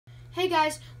Hey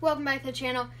guys, welcome back to the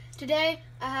channel. Today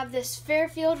I have this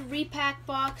Fairfield repack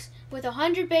box with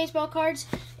 100 baseball cards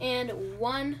and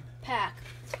one pack.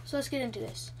 So let's get into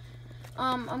this.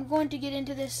 I'm going to get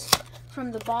into this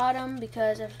from the bottom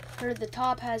because I've heard the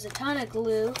top has a ton of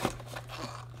glue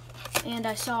and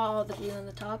I saw all the glue on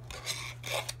the top.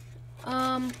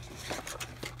 A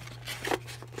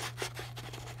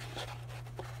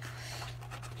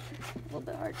little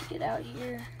bit hard to get out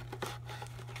here.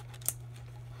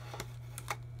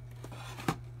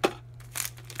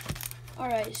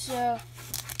 Alright, so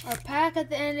our pack at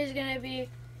the end is going to be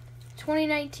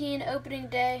 2019 opening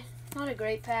day. Not a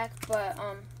great pack, but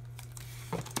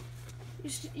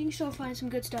you can still find some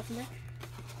good stuff in there.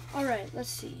 Alright, let's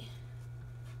see.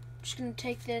 I'm just going to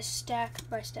take this stack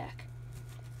by stack.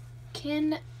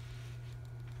 Ken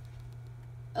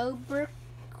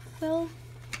Oberkville,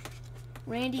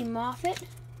 Randy Moffett.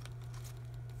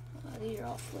 These are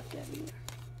all flipped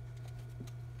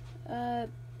everywhere.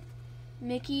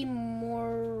 Mickey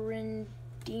Morandini,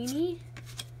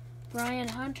 Brian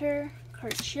Hunter,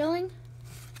 Kurt Schilling.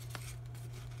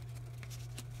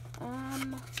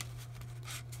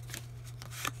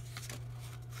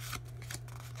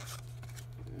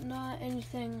 Not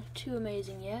anything too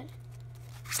amazing yet.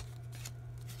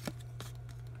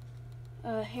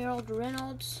 Harold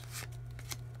Reynolds.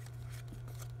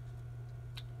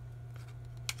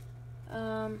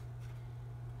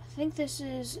 I think this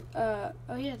is, oh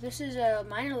yeah, this is a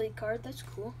minor league card. That's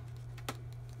cool.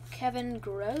 Kevin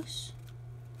Gross.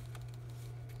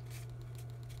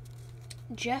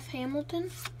 Jeff Hamilton.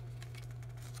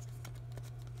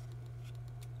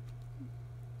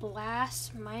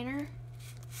 Blas Minor.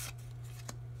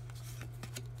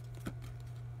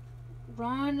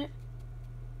 Ron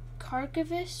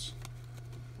Karkovis.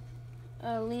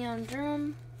 Leon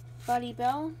Durham. Buddy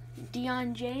Bell.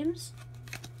 Dion James.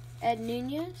 Ed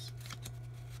Nunez,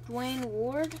 Dwayne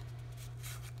Ward,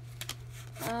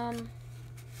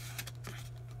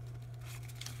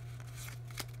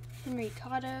 Henry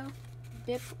Cotto,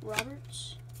 Bip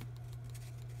Roberts,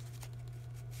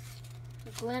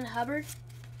 Glenn Hubbard,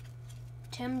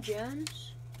 Tim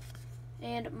Jones,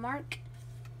 and Mark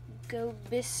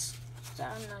Gobis.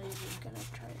 I'm not even going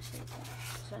to try to say that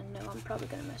because I know I'm probably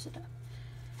going to mess it up.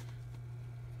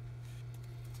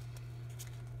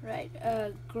 Right,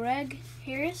 Greg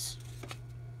Harris,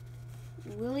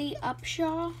 Willie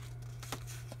Upshaw,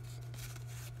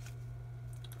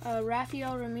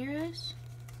 Rafael Ramirez.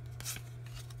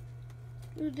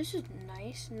 Ooh, this is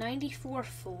nice. 94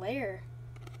 Flair.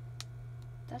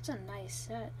 That's a nice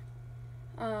set.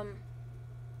 I'm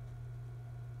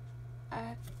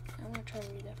gonna try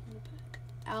to read that from the back.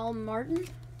 Al Martin,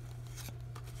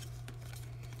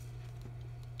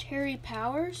 Terry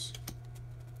Powers.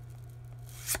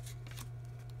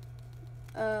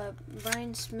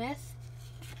 Brian Smith,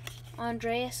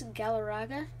 Andreas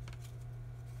Galarraga,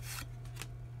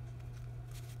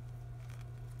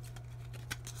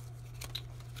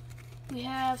 we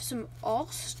have some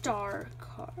all-star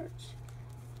cards.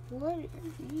 What are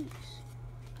these?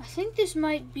 I think this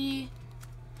might be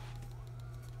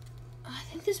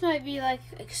like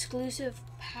exclusive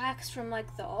packs from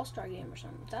like the all-star game or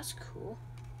something. That's cool.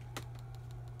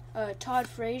 Todd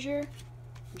Frazier,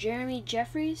 Jeremy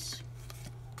Jeffries,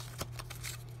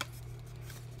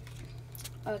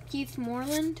 Keith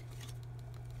Moreland,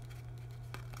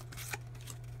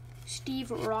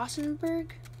 Steve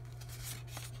Rosenberg,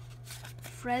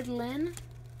 Fred Lynn,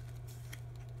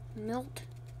 Milt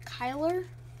Kyler,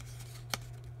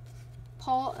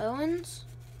 Paul Owens,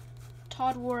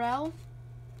 Todd Worrell,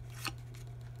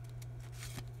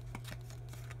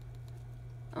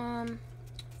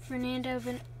 Fernando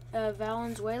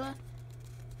Valenzuela,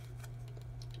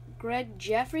 Greg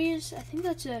Jeffries. I think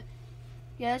that's a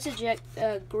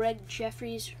Greg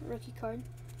Jeffries rookie card.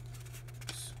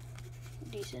 It's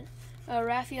decent.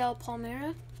 Rafael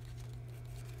Palmeira,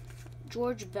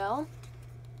 George Bell,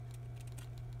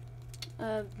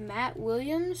 Matt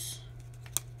Williams,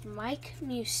 Mike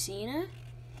Mussina.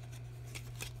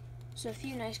 So a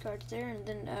few nice cards there, and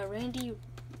then Randy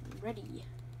Reddy.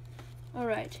 All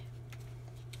right,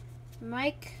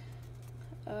 Mike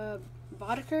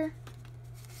Boddicker,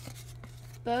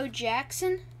 Bo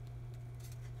Jackson,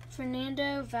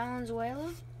 Fernando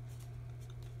Valenzuela,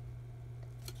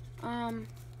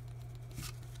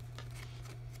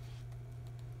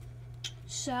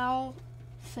 Sal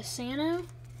Fasano,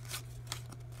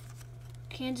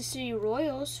 Kansas City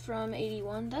Royals from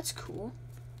 '81. That's cool.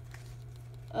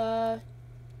 A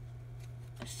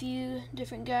few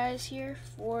different guys here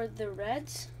for the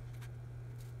Reds.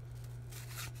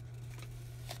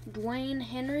 Dwayne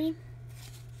Henry,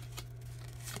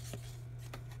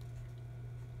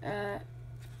 Let's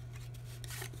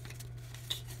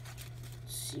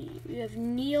see, we have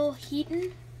Neil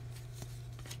Heaton,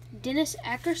 Dennis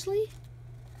Eckersley,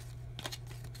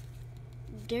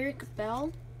 Derek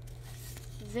Bell,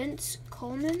 Vince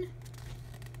Coleman,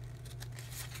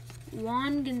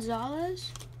 Juan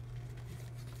Gonzalez,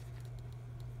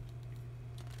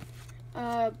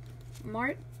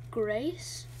 Mark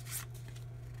Grace,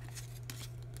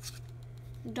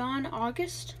 Don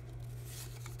August,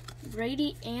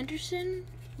 Brady Anderson,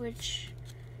 which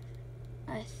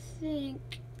I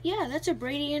think, yeah, that's a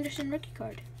Brady Anderson rookie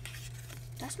card.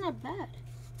 That's not bad.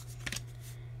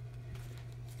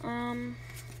 Let's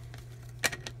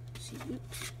see,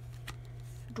 oops.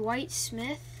 Dwight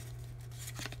Smith,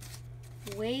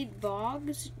 Wade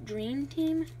Boggs, Dream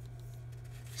Team,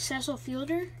 Cecil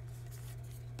Fielder,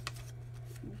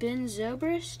 Ben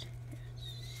Zobrist.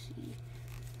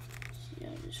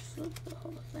 I'll just flip the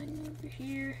whole thing over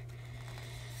here.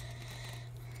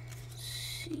 Let's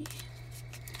see.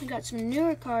 We got some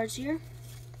newer cards here.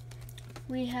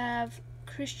 We have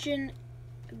Christian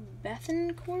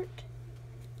Bethencourt,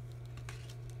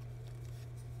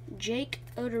 Jake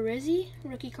Odorizzi,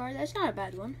 rookie card. That's not a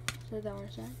bad one. Set that one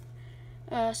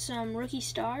aside. Some rookie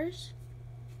stars.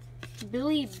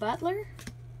 Billy Butler,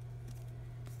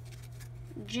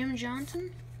 Jim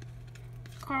Johnson,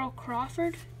 Carl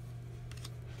Crawford,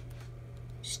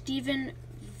 Stephen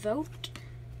Vogt,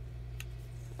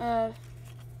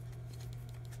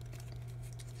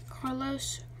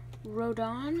 Carlos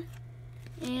Rodon,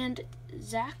 and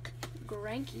Zach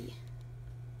Greinke.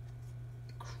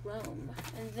 Chrome.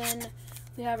 And then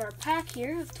we have our pack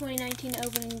here of 2019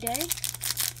 opening day.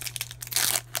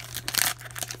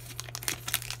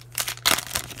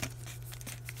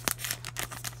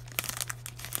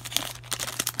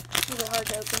 A little hard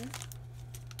to open.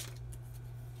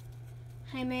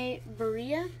 Jaime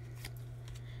Barria,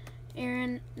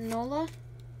 Aaron Nola,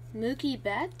 Mookie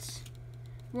Betts,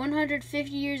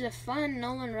 150 Years of Fun,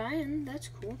 Nolan Ryan, that's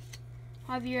cool.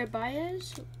 Javier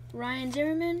Baez, Ryan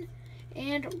Zimmerman,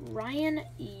 and Ryan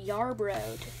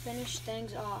Yarbrough to finish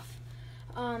things off.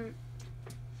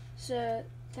 So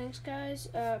thanks guys.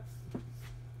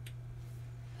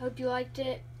 Hope you liked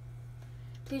it.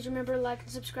 Please remember to like and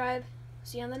subscribe.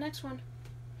 See you on the next one.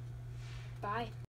 Bye.